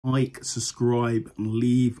Like, subscribe, and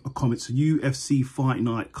leave a comment. So UFC Fight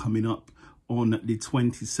Night coming up on the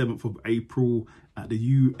 27th of April at the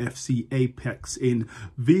UFC Apex in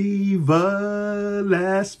Viva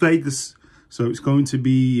Las Vegas. So it's going to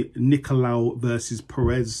be Nicolau versus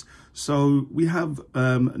Perez. So we have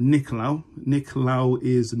Nicolau. Nicolau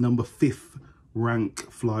is the number 5th rank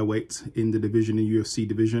flyweight in the division, in UFC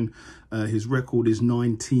division. His record is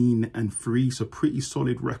 19-3, so pretty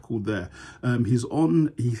solid record there.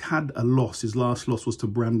 He had a loss. His last loss was to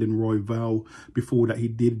Brandon Royval. Before that, he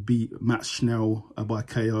did beat Matt Schnell by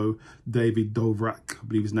KO, David Dobrak, I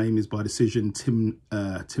believe his name is, by decision, Tim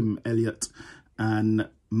Elliott, and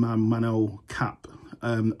Manuel Cap.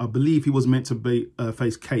 I believe he was meant to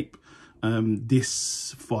face Cape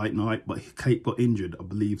this fight night, but Cape got injured, I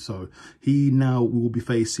believe. So he now will be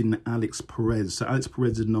facing Alexperez. So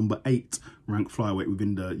Alexperez is number 8 ranked flyweight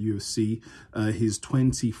within the UFC. He's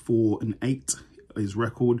 24-8 his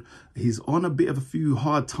record. He's on a bit of a few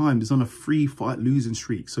hard times. He's on a 3-fight losing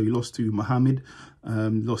streak. So he lost to Muhammad,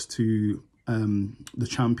 lost to the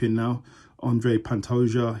champion now, Andre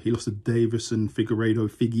Pantoja. He lost to Davison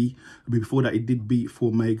Figueiredo Figgy. Before that, he did beat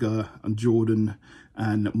Formega and Jordan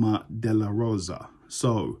and Matt De La Rosa.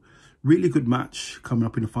 So really good match coming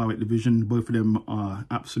up in the flyweight division. Both of them are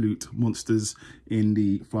absolute monsters in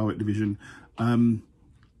the flyweight division. But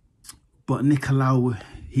Nicolau,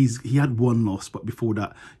 he had one loss, but before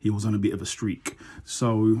that he was on a bit of a streak.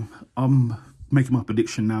 So I'm making my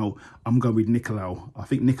prediction now. I'm going with Nicolau. I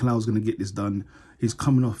think Nicolau's going to get this done. He's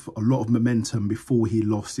coming off a lot of momentum before he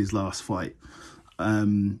lost his last fight.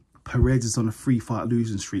 Perez is on a 3-fight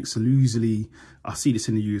losing streak. So usually, I see this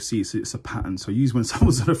in the UFC, it's a pattern. So usually when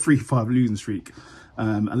someone's on a 3-fight losing streak,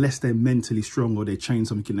 unless they're mentally strong or they change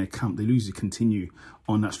something in their camp, they usually continue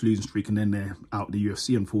on that losing streak and then they're out the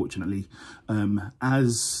UFC, unfortunately.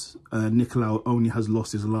 As Nicolau only has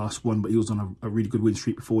lost his last one, but he was on a really good win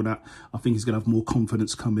streak before that. I think he's going to have more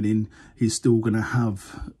confidence coming in. He's still going to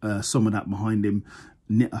have some of that behind him.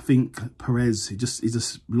 I think Perez, he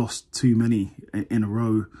just lost too many in a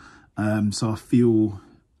row. So I feel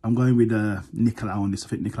I'm going with Nicolau on this. I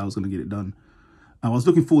think Nicolau's going to get it done. I was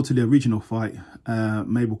looking forward to the original fight,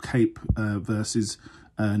 Mabel Cape versus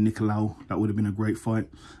Nicolau. That would have been a great fight.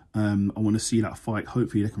 I want to see that fight.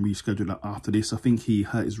 Hopefully they can reschedule that after this. I think he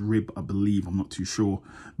hurt his rib, I believe. I'm not too sure.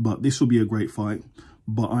 But this will be a great fight.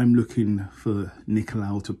 But I'm looking for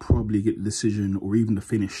Nicolau to probably get the decision or even the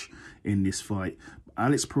finish in this fight.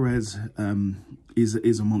 Alexperez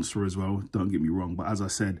is a monster as well, don't get me wrong. But as I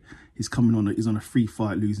said, he's on a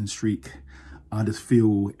 3-fight losing streak. I just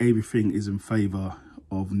feel everything is in favour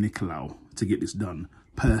of Nicolau to get this done,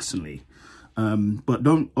 personally. But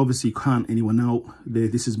don't obviously count anyone out.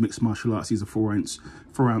 This is mixed martial arts. These are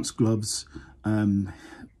 4-ounce gloves.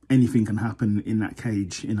 Anything can happen in that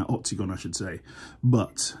cage, in that octagon, I should say.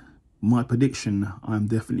 But my prediction, I'm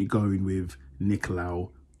definitely going with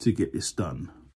Nicolau to get this done.